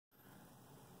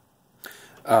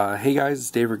Hey guys, it's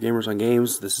Dave for Gamers on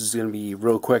Games. This is going to be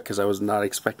real quick because I was not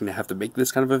expecting to have to make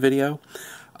this kind of a video.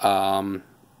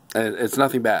 It's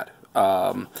nothing bad.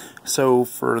 So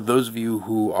for those of you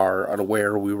who are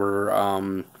unaware, we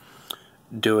were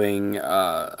doing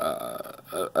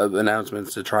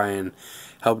announcements to try and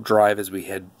help drive as we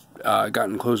had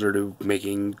gotten closer to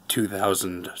making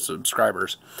 2,000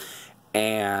 subscribers.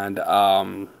 And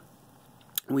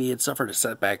we had suffered a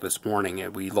setback this morning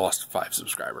and we lost 5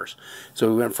 subscribers. So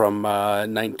we went from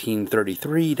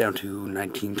 1933 down to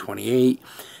 1928.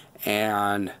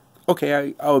 And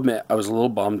okay, I'll admit I was a little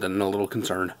bummed and a little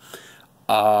concerned.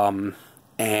 And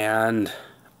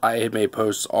I had made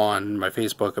posts on my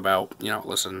Facebook about,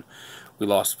 listen, we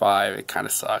lost 5, it kind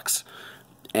of sucks.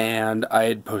 And I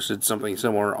had posted something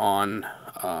similar on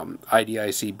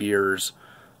IDIC Beer's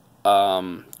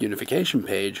unification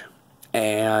page,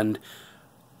 and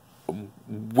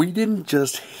we didn't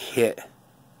just hit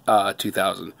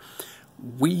 2,000.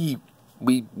 We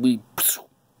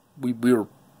were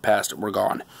past it. We're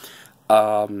gone.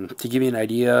 To give you an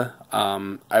idea,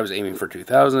 I was aiming for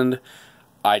 2,000.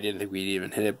 I didn't think we'd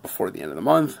even hit it before the end of the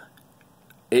month.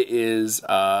 It is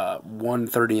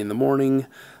 1:30 in the morning.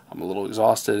 I'm a little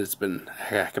exhausted. It's been a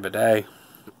heck of a day.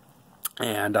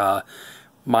 And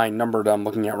my number that I'm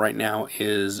looking at right now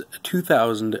is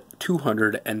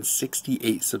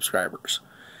 2,268 subscribers.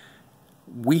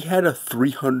 We had a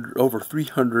over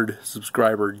 300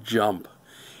 subscriber jump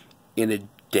in a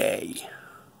day.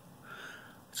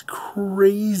 It's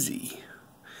crazy.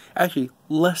 Actually,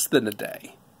 less than a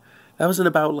day. That was in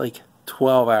about like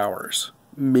 12 hours,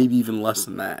 maybe even less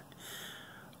than that.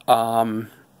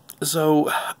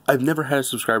 So I've never had a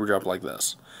subscriber jump like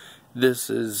this.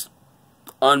 This is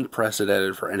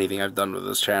unprecedented for anything I've done with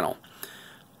this channel.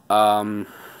 And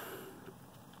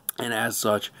as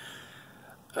such,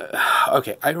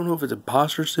 okay, I don't know if it's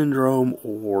imposter syndrome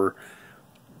or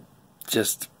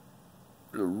just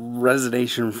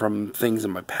resignation from things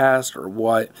in my past or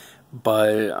what,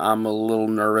 but I'm a little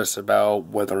nervous about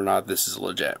whether or not this is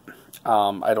legit.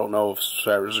 I don't know if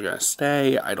subscribers are going to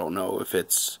stay. I don't know if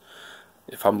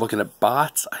I'm looking at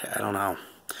bots. I don't know.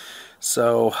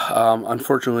 So,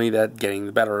 unfortunately, that getting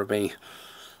the better of me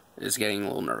is getting a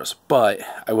little nervous. But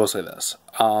I will say this.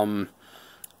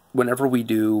 Whenever we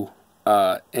do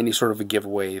any sort of a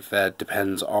giveaway that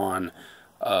depends on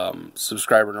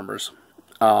subscriber numbers,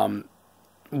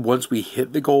 once we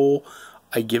hit the goal,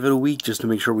 I give it a week just to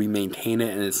make sure we maintain it,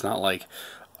 and it's not like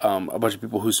a bunch of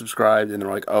people who subscribed and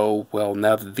they're like, oh, well,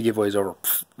 now that the giveaway's over,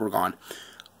 we're gone.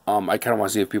 I kind of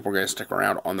want to see if people are going to stick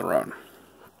around on their own.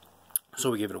 So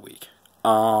we give it a week.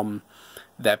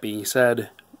 That being said,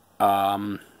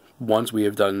 once we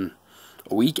have done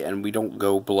a week and we don't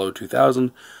go below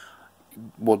 2,000,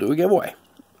 we'll do a giveaway,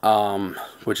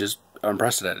 which is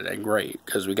unprecedented and great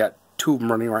because we got 2 of them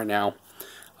running right now.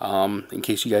 In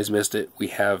case you guys missed it, we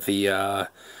have the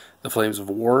Flames of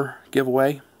War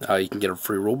giveaway. You can get a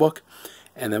free rulebook,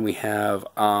 and then we have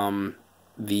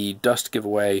the Dust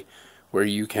giveaway where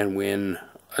you can win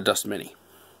a Dust Mini.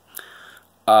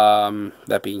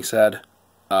 That being said,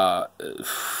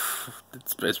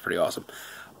 it's pretty awesome.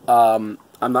 I'm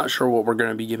not sure what we're going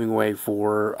to be giving away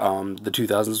for the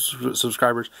 2,000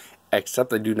 subscribers,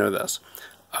 except I do know this.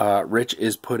 Rich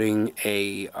is putting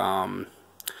a, I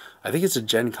think it's a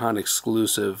Gen Con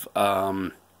exclusive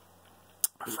Frank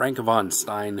von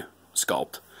Stein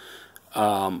sculpt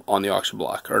on the auction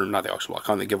block, or not the auction block,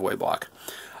 on the giveaway block.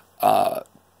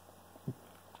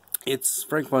 It's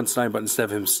Frank von Stein, but instead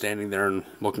of him standing there and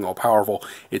looking all powerful,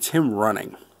 it's him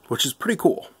running, which is pretty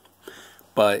cool.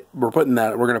 But we're going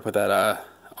to put that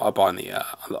up on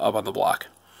the block.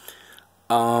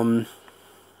 I've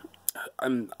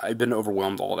been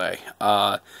overwhelmed all day.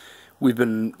 We've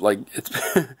been like,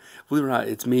 believe it or not,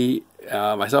 it's me,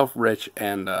 myself, Rich,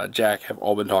 and Jack have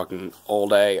all been talking all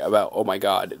day about, oh my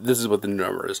god, this is what the new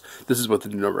number is. This is what the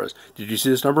new number is. Did you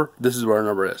see this number? This is what our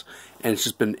number is. And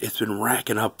it's been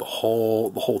racking up the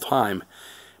whole time,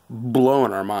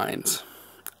 blowing our minds.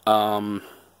 I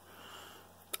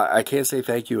can't say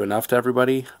thank you enough to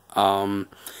everybody.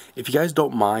 If you guys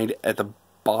don't mind, at the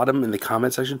bottom in the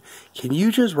comment section, can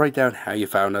you just write down how you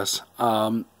found us?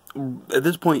 At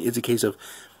this point, it's a case of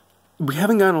we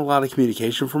haven't gotten a lot of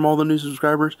communication from all the new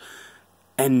subscribers,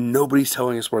 and nobody's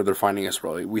telling us where they're finding us,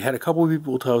 really. We had a couple of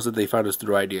people tell us that they found us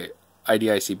through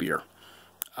IDIC Beer.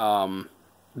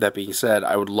 That being said,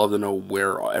 I would love to know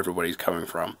where everybody's coming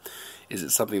from. Is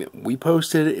it something that we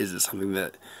posted? Is it something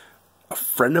that a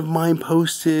friend of mine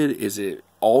posted? Is it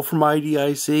all from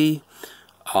IDIC?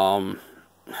 I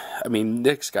mean,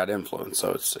 Nick's got influence,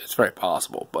 so it's very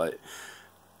possible, but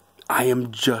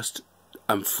I'm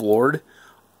floored.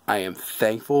 I am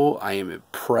thankful. I am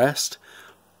impressed.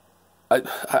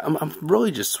 I'm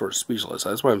really just sort of speechless.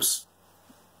 That's why I'm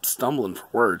stumbling for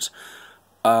words.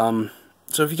 So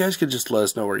if you guys could just let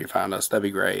us know where you found us, that'd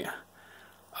be great.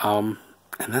 And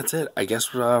that's it. I guess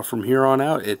from here on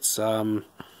out, it's gonna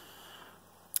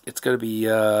be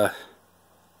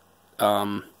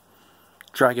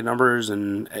tracking numbers,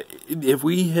 and if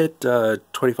we hit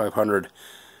 2,500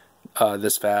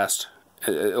 this fast,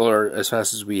 or as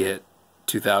fast as we hit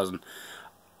 2,000,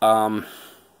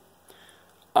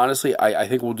 honestly, I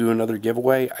think we'll do another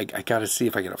giveaway. I gotta see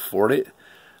if I can afford it.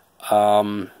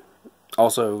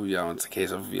 Also, you know, it's a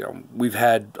case of, you know, we've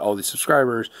had all these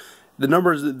subscribers. The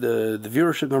numbers, the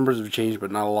viewership numbers have changed,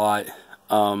 but not a lot.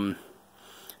 And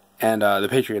the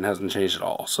Patreon hasn't changed at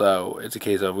all. So it's a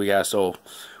case of we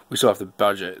still have to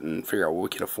budget and figure out what we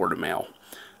can afford to mail.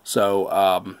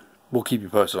 So we'll keep you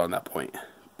posted on that point.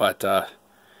 But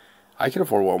I can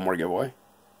afford one more giveaway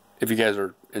if you guys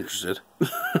are interested.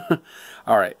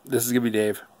 All right, this is gonna be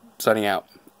Dave signing out,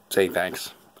 saying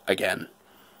thanks again.